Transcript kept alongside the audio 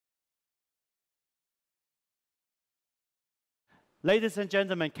Ladies and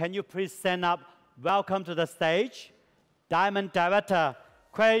gentlemen, can you please stand up? Welcome to the stage, Diamond Director,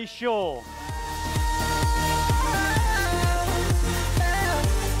 Schulze.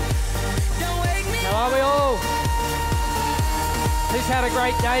 How are we all? Who's had a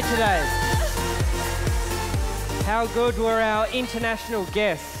great day today? How good were our international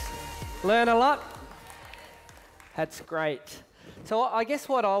guests? Learn a lot? That's great. So I guess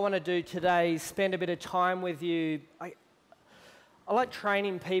what I want to do today is spend a bit of time with you. I like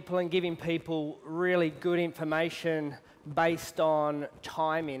training people and giving people really good information based on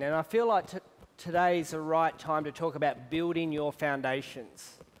timing. And I feel like today's the right time to talk about building your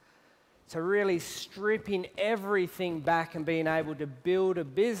foundations. So really stripping everything back and being able to build a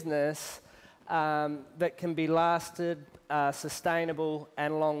business that can be lasted, sustainable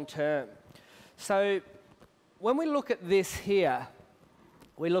and long term. So when we look at this here,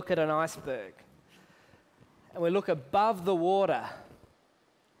 we look at an iceberg and we look above the water.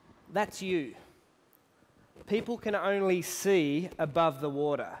 That's you. People can only see above the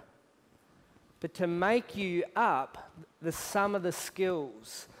water. But to make you up, the sum of the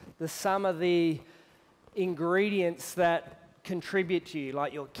skills, the sum of the ingredients that contribute to you,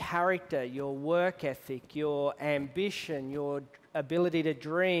 like your character, your work ethic, your ambition, your ability to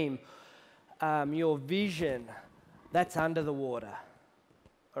dream, your vision, that's under the water,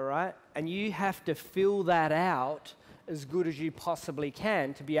 all right? And you have to fill that out as good as you possibly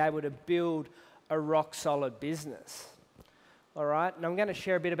can to be able to build a rock-solid business, all right? And I'm going to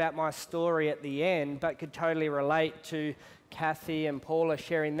share a bit about my story at the end, but could totally relate to Kathy and Paula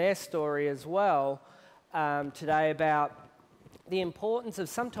sharing their story as well today about the importance of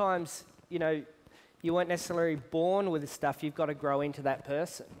sometimes, you know, you weren't necessarily born with this stuff, you've got to grow into that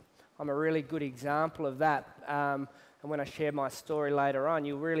person. I'm a really good example of that. And when I share my story later on,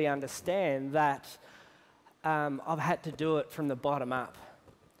 you'll really understand that I've had to do it from the bottom up.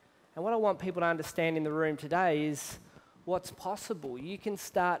 And what I want people to understand in the room today is what's possible. You can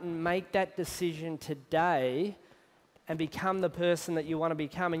start and make that decision today and become the person that you want to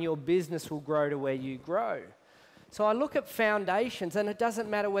become, and your business will grow to where you grow. So I look at foundations, and it doesn't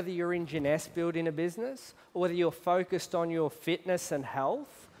matter whether you're in Jeunesse building a business, or whether you're focused on your fitness and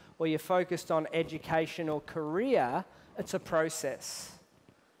health, or you're focused on education or career, it's a process.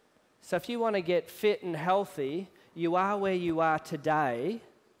 So if you want to get fit and healthy, you are where you are today,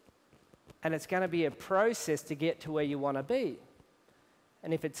 and it's going to be a process to get to where you want to be.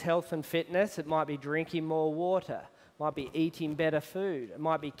 And if it's health and fitness, it might be drinking more water, might be eating better food, it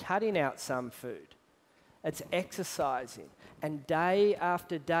might be cutting out some food. It's exercising. And day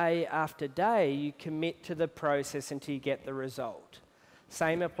after day after day, you commit to the process until you get the result.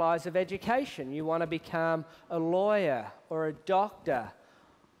 Same applies of education. You want to become a lawyer or a doctor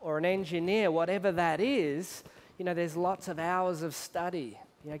or an engineer, whatever that is, you know, there's lots of hours of study.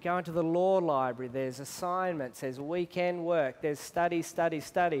 You know, going to the law library, there's assignments, there's weekend work, there's study, study,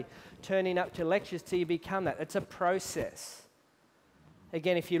 study, turning up to lectures till you become that. It's a process.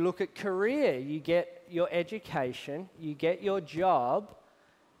 Again, if you look at career, you get your education, you get your job,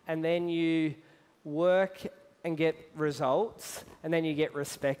 and then you work and get results, and then you get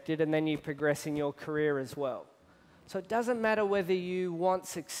respected, and then you progress in your career as well. So it doesn't matter whether you want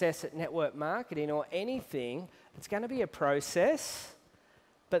success at network marketing or anything, it's going to be a process,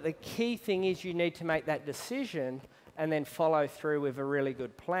 but the key thing is you need to make that decision and then follow through with a really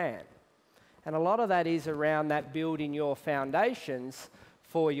good plan. And a lot of that is around that building your foundations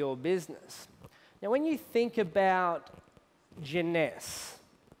for your business. Now, when you think about Jeunesse,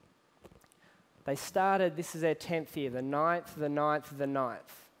 they started, this is their 10th year, the 9th.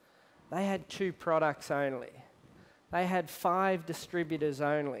 They had 2 products only. They had 5 distributors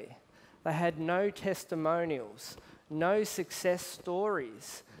only. They had no testimonials, no success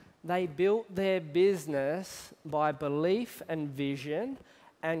stories. They built their business by belief and vision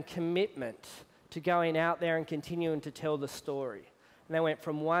and commitment to going out there and continuing to tell the story. And they went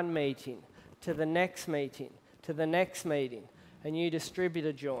from one meeting to the next meeting to the next meeting. A new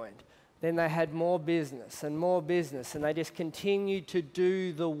distributor joined. Then they had more business, and they just continued to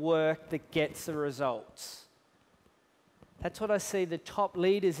do the work that gets the results. That's what I see the top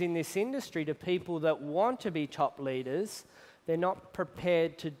leaders in this industry, to people that want to be top leaders, they're not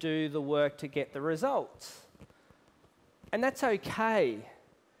prepared to do the work to get the results. And that's okay,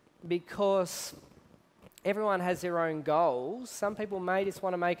 because everyone has their own goals. Some people may just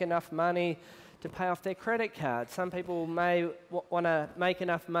want to make enough money to pay off their credit card. Some people may want to make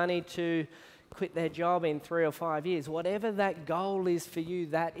enough money to quit their job in 3 or 5 years. Whatever that goal is for you,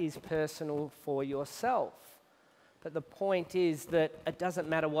 that is personal for yourself. But the point is that it doesn't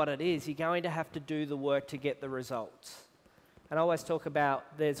matter what it is, you're going to have to do the work to get the results. And I always talk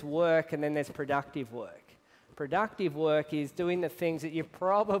about there's work and then there's productive work. Productive work is doing the things that you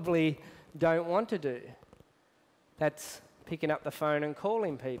probably don't want to do. That's picking up the phone and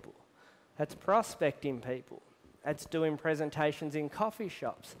calling people. That's prospecting people. That's doing presentations in coffee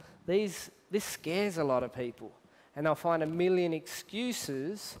shops. This scares a lot of people, and they'll find a million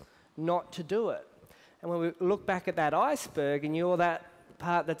excuses not to do it. And when we look back at that iceberg and you're that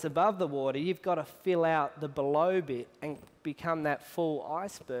part that's above the water, you've got to fill out the below bit and become that full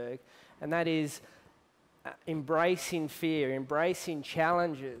iceberg, and that is embracing fear, embracing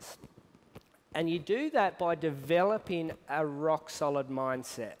challenges. And you do that by developing a rock-solid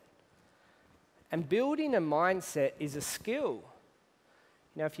mindset. And building a mindset is a skill.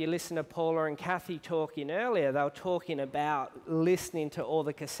 You know, if you listen to Paula and Kathy talking earlier, they were talking about listening to all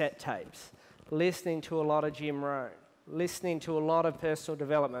the cassette tapes, listening to a lot of Jim Rohn, listening to a lot of personal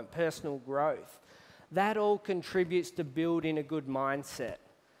development, personal growth. That all contributes to building a good mindset.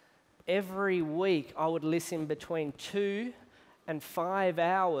 Every week, I would listen between 2 and 5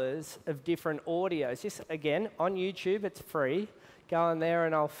 hours of different audios. Just, again, on YouTube, it's free. Go in there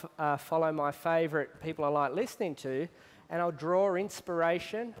and I'll follow my favourite people I like listening to, and I'll draw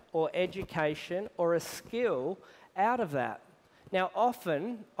inspiration or education or a skill out of that. Now,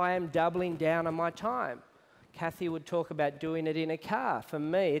 often, I am doubling down on my time. Kathy would talk about doing it in a car. For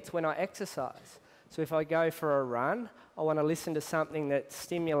me, it's when I exercise. So if I go for a run, I want to listen to something that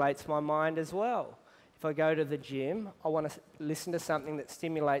stimulates my mind as well. If I go to the gym, I want to listen to something that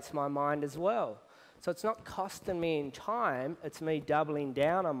stimulates my mind as well. So it's not costing me in time, it's me doubling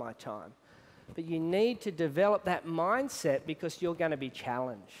down on my time. But you need to develop that mindset because you're going to be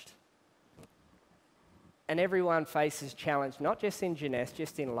challenged. And everyone faces challenge, not just in Jeunesse,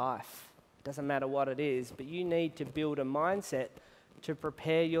 just in life. It doesn't matter what it is, but you need to build a mindset to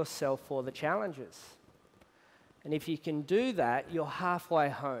prepare yourself for the challenges. And if you can do that, you're halfway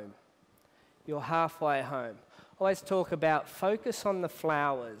home. You're halfway home. I always talk about focus on the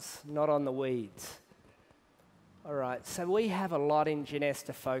flowers, not on the weeds. All right, so we have a lot in Jeunesse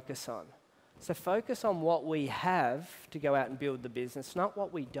to focus on. So focus on what we have to go out and build the business, not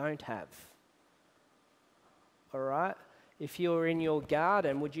what we don't have. All right? If you're in your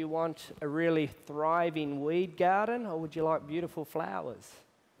garden, would you want a really thriving weed garden, or would you like beautiful flowers?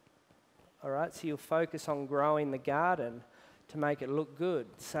 All right, so you'll focus on growing the garden to make it look good.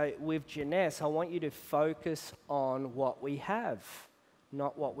 So with Jeunesse, I want you to focus on what we have,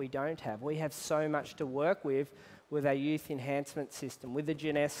 not what we don't have. We have so much to work with our youth enhancement system, with the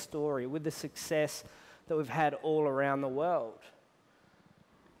Jeunesse story, with the success that we've had all around the world.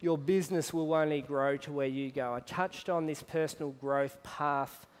 Your business will only grow to where you go. I touched on this personal growth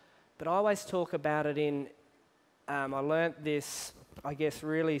path, but I always talk about it in, I learnt this, I guess,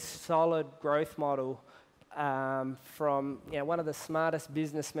 really solid growth model from one of the smartest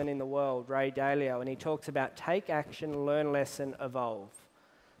businessmen in the world, Ray Dalio, and he talks about take action, learn lesson, evolve.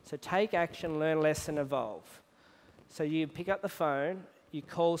 So take action, learn lesson, evolve. So you pick up the phone, you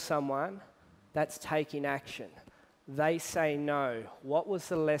call someone, that's taking action. They say no. What was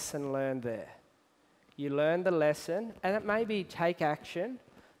the lesson learned there? You learned the lesson, and it may be take action.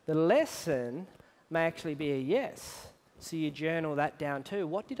 The lesson may actually be a yes. So you journal that down too.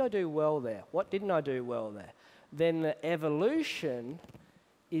 What did I do well there? What didn't I do well there? Then the evolution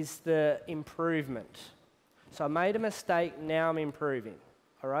is the improvement. So I made a mistake, now I'm improving.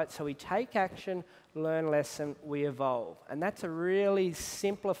 All right, so we take action, learn lesson, we evolve. And that's a really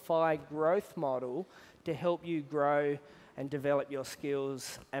simplified growth model to help you grow and develop your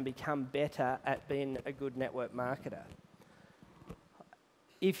skills and become better at being a good network marketer.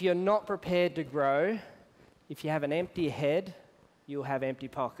 If you're not prepared to grow, if you have an empty head, you'll have empty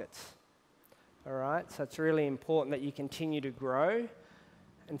pockets. All right, so it's really important that you continue to grow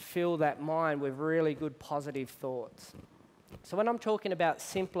and fill that mind with really good positive thoughts. So when I'm talking about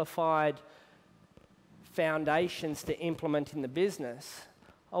simplified foundations to implement in the business,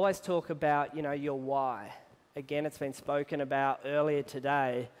 I always talk about, your why. Again, it's been spoken about earlier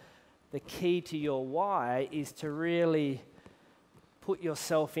today. The key to your why is to really put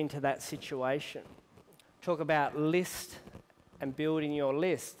yourself into that situation. Talk about list and building your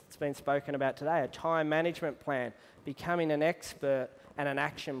list. It's been spoken about today. A time management plan, becoming an expert, and an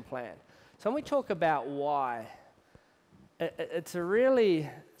action plan. So when we talk about why, it's a really,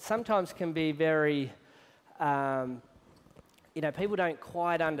 sometimes can be very, people don't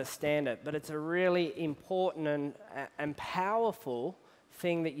quite understand it, but it's a really important and powerful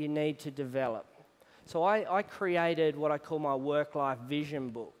thing that you need to develop. So I created what I call my work-life vision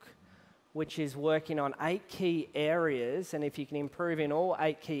book, which is working on 8 key areas, and if you can improve in all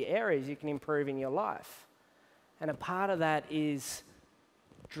 8 key areas, you can improve in your life. And a part of that is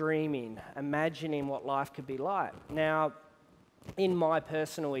dreaming, imagining what life could be like. Now, in my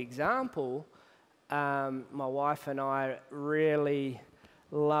personal example, my wife and I really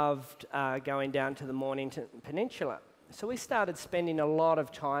loved going down to the Mornington Peninsula. So we started spending a lot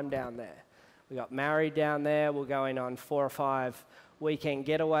of time down there. We got married down there. We're going on 4 or 5 weekend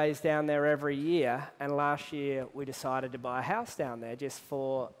getaways down there every year. And last year, we decided to buy a house down there just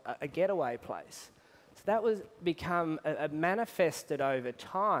for a getaway place. So that was manifested over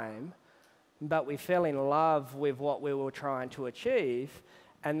time, but we fell in love with what we were trying to achieve.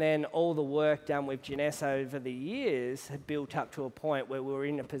 And then all the work done with Jeunesse over the years had built up to a point where we were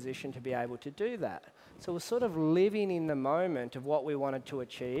in a position to be able to do that. So we're sort of living in the moment of what we wanted to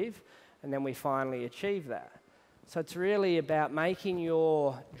achieve, and then we finally achieved that. So it's really about making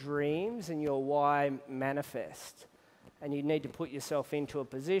your dreams and your why manifest. And you need to put yourself into a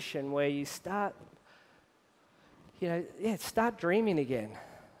position where you start, start dreaming again.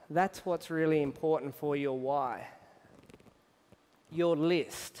 That's what's really important for your why. Your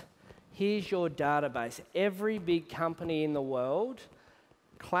list. Here's your database. Every big company in the world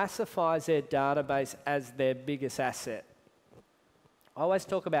classifies their database as their biggest asset. I always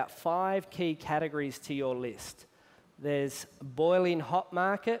talk about 5 key categories to your list. There's boiling hot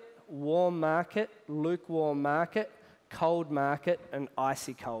market, warm market, lukewarm market, cold market, and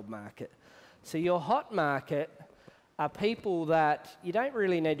icy cold market. So your hot market are people that you don't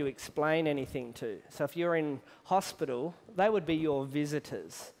really need to explain anything to. So if you're in hospital, they would be your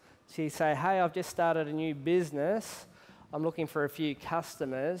visitors. So you say, hey, I've just started a new business. I'm looking for a few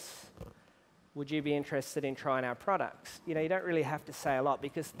customers. Would you be interested in trying our products? You don't really have to say a lot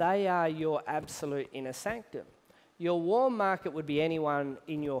because they are your absolute inner sanctum. Your warm market would be anyone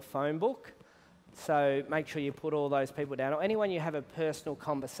in your phone book. So make sure you put all those people down, or anyone you have a personal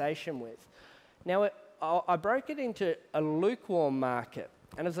conversation with. Now, I broke it into a lukewarm market,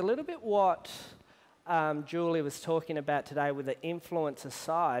 and it's a little bit what Julie was talking about today with the influencer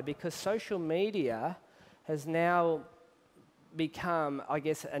side, because social media has now become, I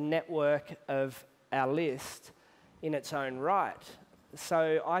guess, a network of our list in its own right.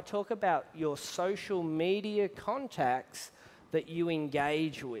 So I talk about your social media contacts that you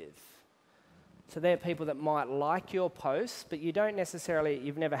engage with. So they're people that might like your posts, but you don't necessarily,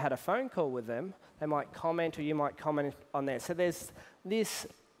 you've never had a phone call with them. They might comment, or you might comment on there. So there's this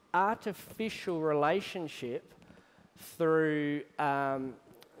artificial relationship through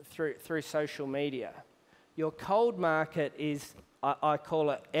social media. Your cold market is, I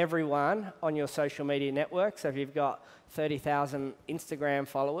call it everyone on your social media network. So if you've got 30,000 Instagram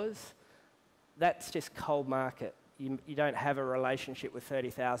followers, that's just cold market. You don't have a relationship with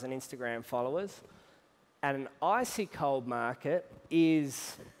 30,000 Instagram followers. And an icy cold market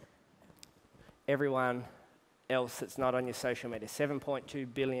is everyone else that's not on your social media,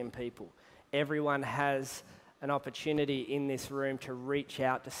 7.2 billion people. Everyone has an opportunity in this room to reach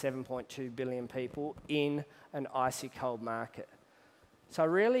out to 7.2 billion people in an icy cold market. So I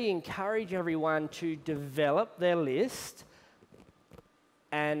really encourage everyone to develop their list,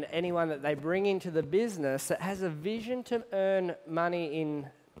 and anyone that they bring into the business that has a vision to earn money in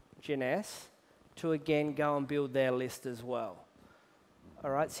Jeunesse to again go and build their list as well.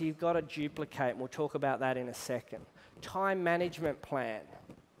 All right, so you've got to duplicate, and we'll talk about that in a second. Time management plan.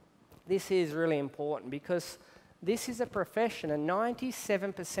 This is really important because this is a profession, and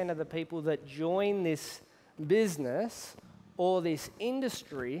 97% of the people that join this business or this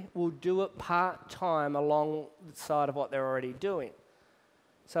industry will do it part-time alongside of what they're already doing.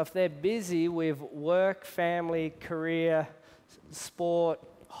 So if they're busy with work, family, career, sport,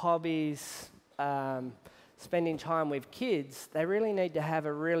 hobbies, spending time with kids, they really need to have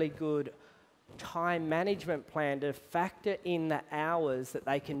a really good time management plan to factor in the hours that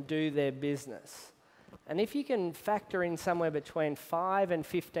they can do their business. And if you can factor in somewhere between 5 and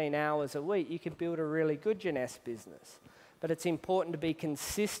 15 hours a week, you can build a really good Jeunesse business. But it's important to be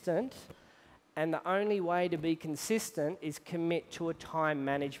consistent, and the only way to be consistent is commit to a time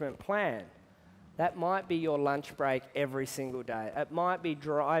management plan. That might be your lunch break every single day. It might be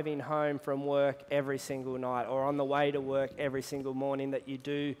driving home from work every single night, or on the way to work every single morning that you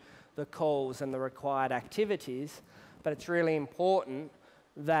do the calls and the required activities. But it's really important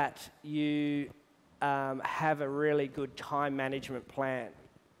that you have a really good time management plan.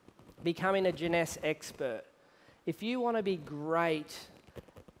 Becoming a Jeunesse expert. If you want to be great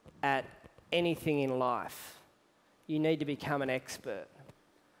at anything in life, you need to become an expert.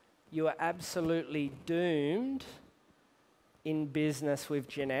 You are absolutely doomed in business with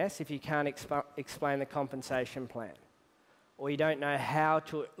Jeunesse if you can't explain the compensation plan, or you don't know how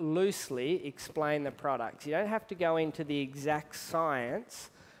to loosely explain the product. You don't have to go into the exact science,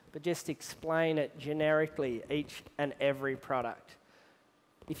 but just explain it generically, each and every product.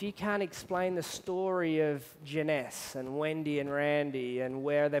 If you can't explain the story of Jeunesse and Wendy and Randy and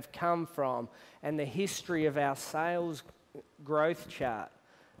where they've come from and the history of our sales growth chart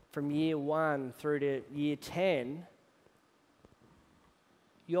from year 1 through to year 10,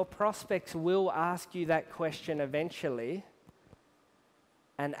 your prospects will ask you that question eventually,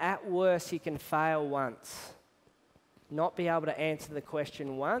 and at worst you can fail once. Not be able to answer the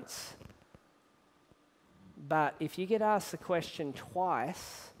question once, but if you get asked the question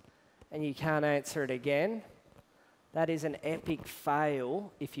twice and you can't answer it again, that is an epic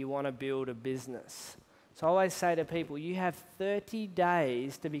fail if you want to build a business. So I always say to people, you have 30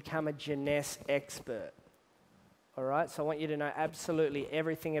 days to become a Jeunesse expert. All right, so I want you to know absolutely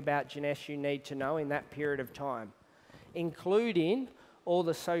everything about Jeunesse you need to know in that period of time, including all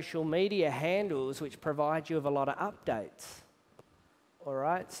the social media handles which provide you with a lot of updates. All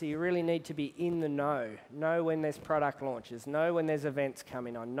right, so you really need to be in the know when there's product launches, know when there's events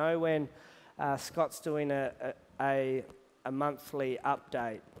coming on, know when Scott's doing a monthly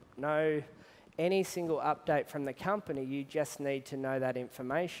update, know any single update from the company. You just need to know that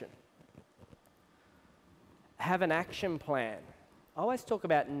information. Have an action plan. I always talk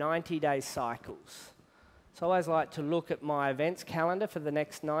about 90-day cycles. So I always like to look at my events calendar for the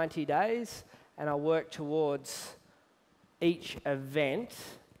next 90 days, and I work towards each event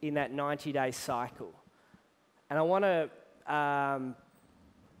in that 90-day cycle. And I want to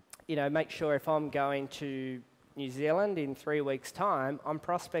make sure if I'm going to New Zealand in 3 weeks' time, I'm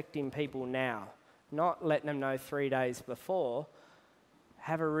prospecting people now, not letting them know 3 days before.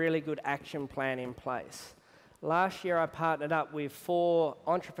 Have a really good action plan in place. Last year I partnered up with 4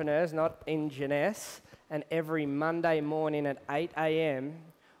 entrepreneurs, not in Jeunesse, and every Monday morning at 8 a.m.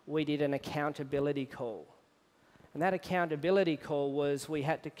 we did an accountability call. And that accountability call was we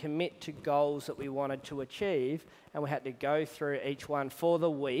had to commit to goals that we wanted to achieve, and we had to go through each one for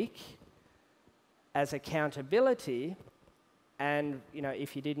the week as accountability. And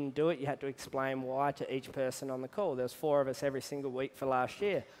if you didn't do it, you had to explain why to each person on the call. There was 4 of us every single week for last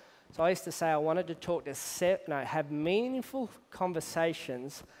year. So I used to say I wanted to talk to have meaningful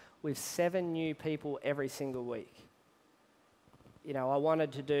conversations with 7 new people every single week. I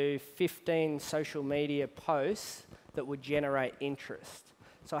wanted to do 15 social media posts that would generate interest.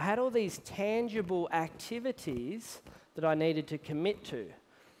 So I had all these tangible activities that I needed to commit to. It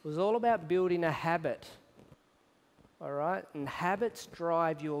was all about building a habit, all right? And habits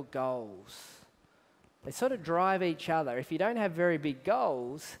drive your goals. They sort of drive each other. If you don't have very big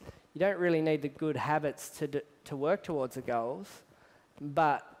goals, you don't really need the good habits to work towards the goals.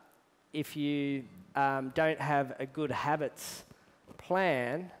 But if you don't have a good habits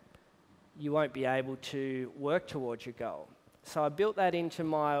plan, you won't be able to work towards your goal. So I built that into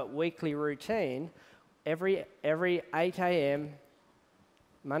my weekly routine. Every 8 a.m.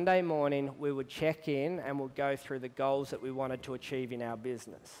 Monday morning, we would check in and we'll go through the goals that we wanted to achieve in our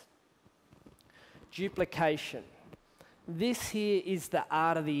business. Duplication. This here is the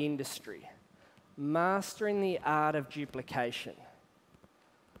art of the industry. Mastering the art of duplication.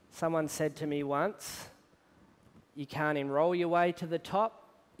 Someone said to me once, you can't enroll your way to the top,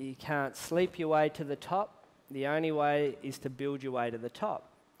 you can't sleep your way to the top, the only way is to build your way to the top.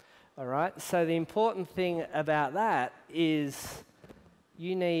 All right, so the important thing about that is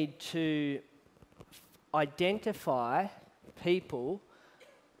you need to identify people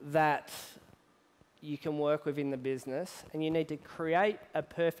that you can work with in the business, and you need to create a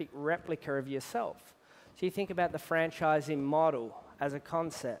perfect replica of yourself. So you think about the franchising model as a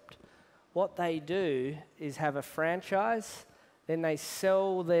concept. What they do is have a franchise, then they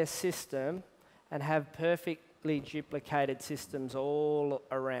sell their system and have perfectly duplicated systems all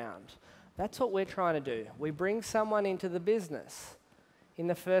around. That's what we're trying to do. We bring someone into the business. In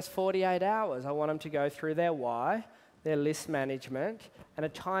the first 48 hours, I want them to go through their why, their list management, and a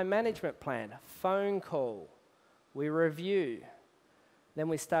time management plan. Phone call. We review. Then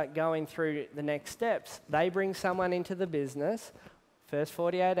we start going through the next steps. They bring someone into the business. First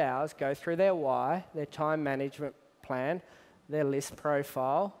 48 hours, go through their why, their time management plan, their list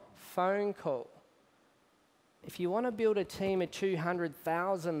profile, phone call. If you want to build a team of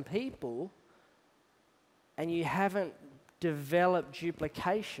 200,000 people and you haven't developed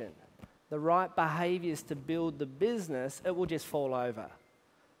duplication, the right behaviors to build the business, it will just fall over,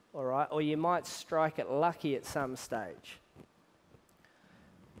 all right? Or you might strike it lucky at some stage.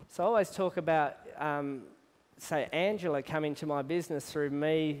 So I always talk about, say, Angela coming to my business through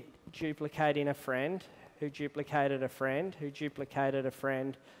me duplicating a friend who duplicated a friend, who duplicated a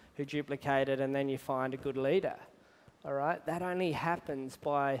friend, who duplicated, and then you find a good leader. All right? That only happens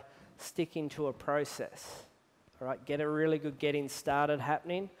by sticking to a process. All right? Get a really good getting started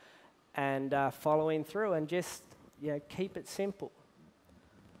happening and following through, and just keep it simple.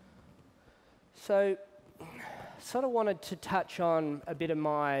 So, sort of wanted to touch on a bit of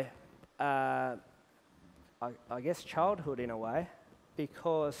my, I guess, childhood in a way,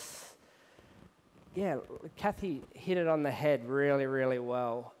 because, Kathy hit it on the head really, really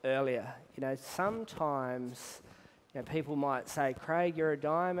well earlier. Sometimes people might say, Craig, you're a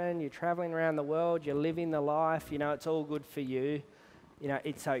diamond, you're traveling around the world, you're living the life, it's all good for you,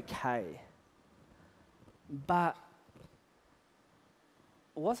 it's okay. But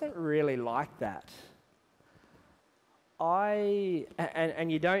it wasn't really like that.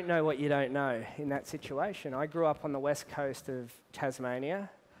 And you don't know what you don't know in that situation. I grew up on the west coast of Tasmania,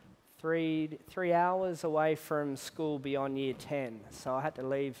 three hours away from school beyond year 10. So I had to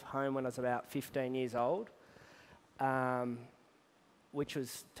leave home when I was about 15 years old, which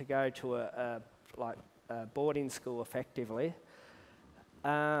was to go to a boarding school effectively.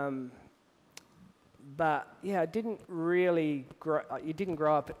 But I didn't really you didn't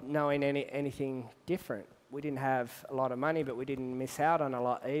grow up knowing anything different. We didn't have a lot of money, but we didn't miss out on a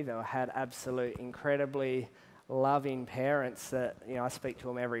lot either. I had absolute, incredibly loving parents that, I speak to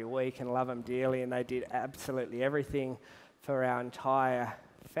them every week and love them dearly, and they did absolutely everything for our entire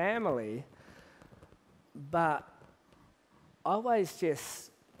family. But I always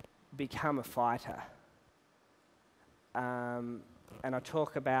just become a fighter. And I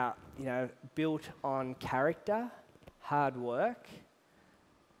talk about, built on character, hard work,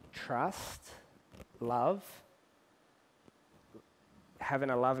 trust, love, having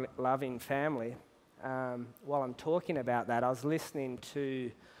a loving family. While I'm talking about that, I was listening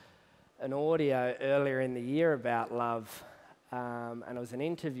to an audio earlier in the year about love, and it was an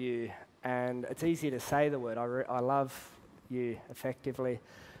interview, and it's easy to say the word, I love you, effectively,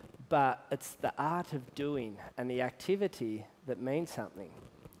 but it's the art of doing and the activity that means something.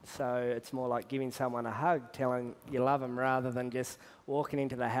 So it's more like giving someone a hug, telling you love them, rather than just walking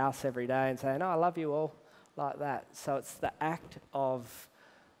into the house every day and saying, oh, I love you all, like that. So it's the act of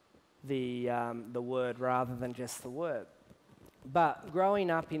the word rather than just the word. But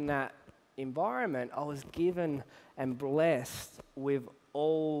growing up in that environment, I was given and blessed with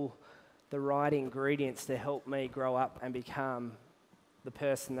all the right ingredients to help me grow up and become the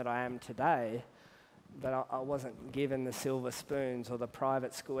person that I am today. But I wasn't given the silver spoons or the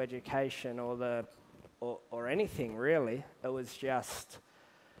private school education or anything really. It was just,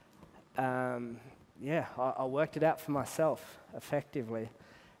 I worked it out for myself effectively.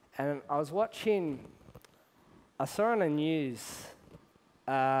 And I saw on the news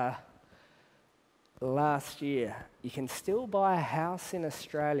last year, you can still buy a house in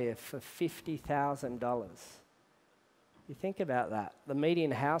Australia for $50,000. You think about that. The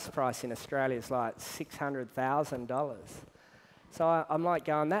median house price in Australia is like $600,000. So I'm like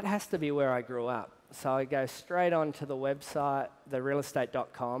going, that has to be where I grew up. So I go straight onto the website,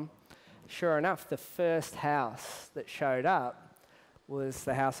 therealestate.com. Sure enough, the first house that showed up was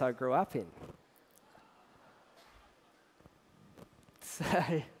the house I grew up in.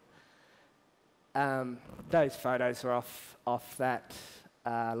 So those photos are off that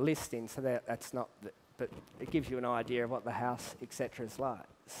listing, so that's not... but it gives you an idea of what the house, etc. is like.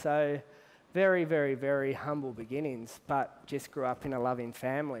 So very, very, very humble beginnings, but just grew up in a loving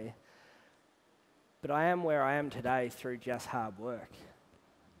family. But I am where I am today through just hard work.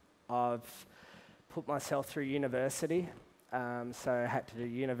 I've put myself through university, so I had to do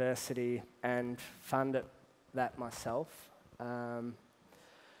university and fund that myself.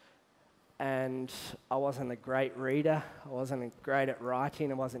 And I wasn't a great reader, I wasn't great at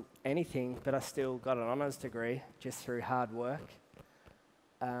writing, I wasn't anything, but I still got an honours degree just through hard work.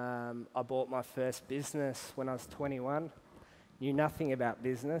 I bought my first business when I was 21, knew nothing about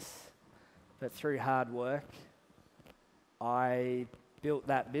business, but through hard work, I built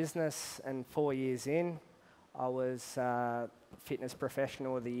that business, and 4 years in, I was Fitness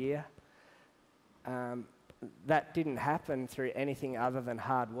Professional of the Year. That didn't happen through anything other than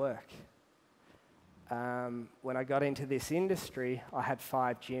hard work. When I got into this industry, I had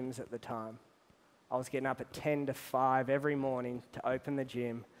 5 gyms at the time. I was getting up at 10 to 5 every morning to open the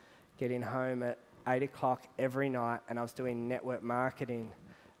gym, getting home at 8 o'clock every night, and I was doing network marketing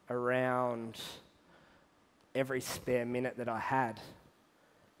around every spare minute that I had.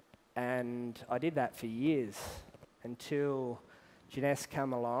 And I did that for years until Jeunesse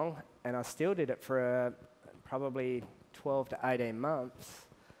came along, and I still did it for probably 12 to 18 months.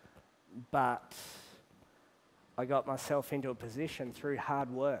 But I got myself into a position through hard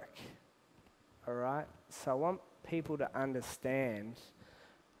work, all right? So I want people to understand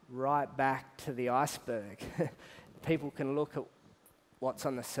right back to the iceberg. People can look at what's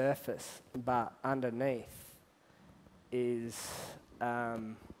on the surface, but underneath is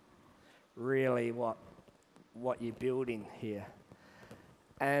really what you're building here.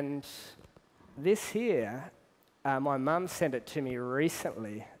 And this here, my mum sent it to me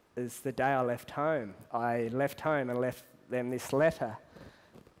recently, is the day I left home. I left home and left them this letter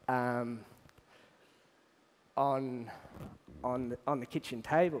on the kitchen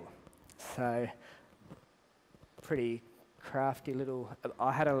table. So, pretty crafty little.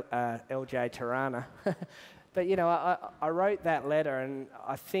 I had a LJ Tirana, but you know, I wrote that letter, and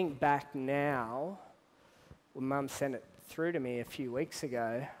I think back now, when Mum sent it through to me a few weeks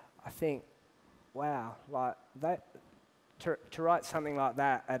ago, I think, wow, like that. To write something like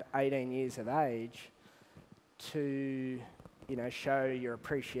that at 18 years of age, to, you know, show your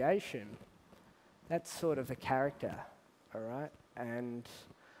appreciation, that's sort of a character, all right? And,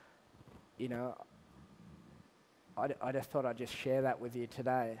 you know, I just thought I'd just share that with you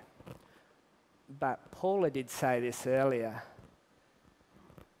today. But Paula did say this earlier.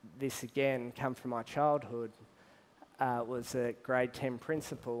 This again come from my childhood. Was a grade 10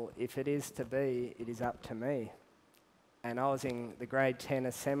 principle. If it is to be, it is up to me. And I was in the grade 10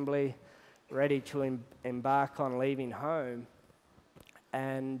 assembly, ready to embark on leaving home.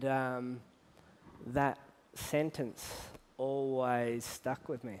 And that sentence always stuck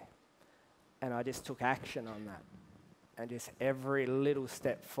with me. And I just took action on that. And just every little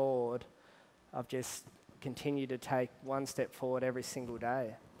step forward, I've just continued to take one step forward every single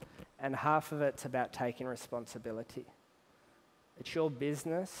day. And half of it's about taking responsibility. It's your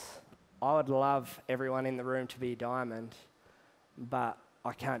business. I would love everyone in the room to be a diamond, but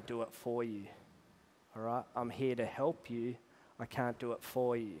I can't do it for you, all right? I'm here to help you. I can't do it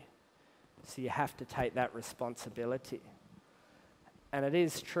for you. So you have to take that responsibility. And it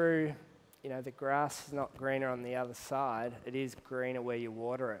is true, you know, the grass is not greener on the other side. It is greener where you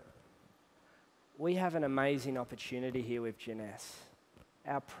water it. We have an amazing opportunity here with Jeunesse.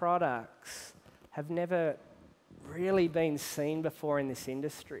 Our products have never really been seen before in this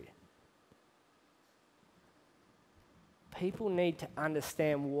industry. People need to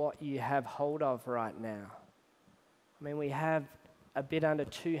understand what you have hold of right now. I mean, we have a bit under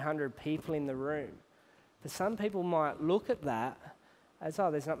 200 people in the room. But some people might look at that as, oh,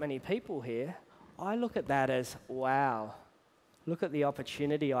 there's not many people here. I look at that as, wow, look at the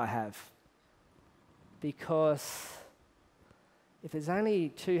opportunity I have. Because if there's only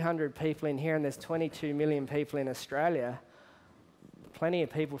 200 people in here and there's 22 million people in Australia, plenty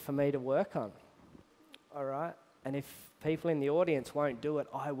of people for me to work on, all right? And if people in the audience won't do it,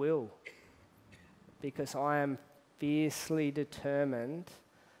 I will. Because I am fiercely determined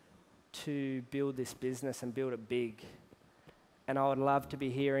to build this business and build it big. And I would love to be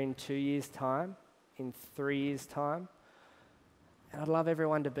here in 2 years' time, in 3 years' time. And I'd love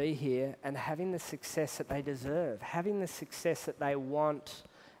everyone to be here and having the success that they deserve, having the success that they want,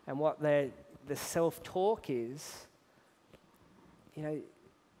 and what the self-talk is. You know,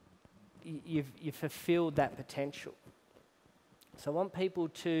 you've fulfilled that potential. So I want people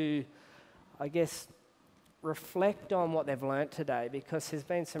to, I guess, reflect on what they've learnt today, because there's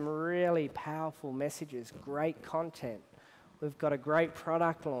been some really powerful messages, great content. We've got a great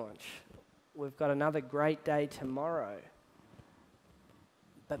product launch. We've got another great day tomorrow.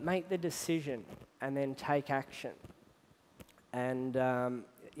 But make the decision and then take action. And,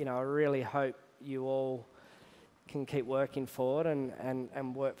 you know, I really hope you all can keep working forward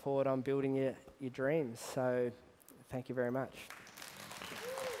and work forward on building your dreams. So thank you very much.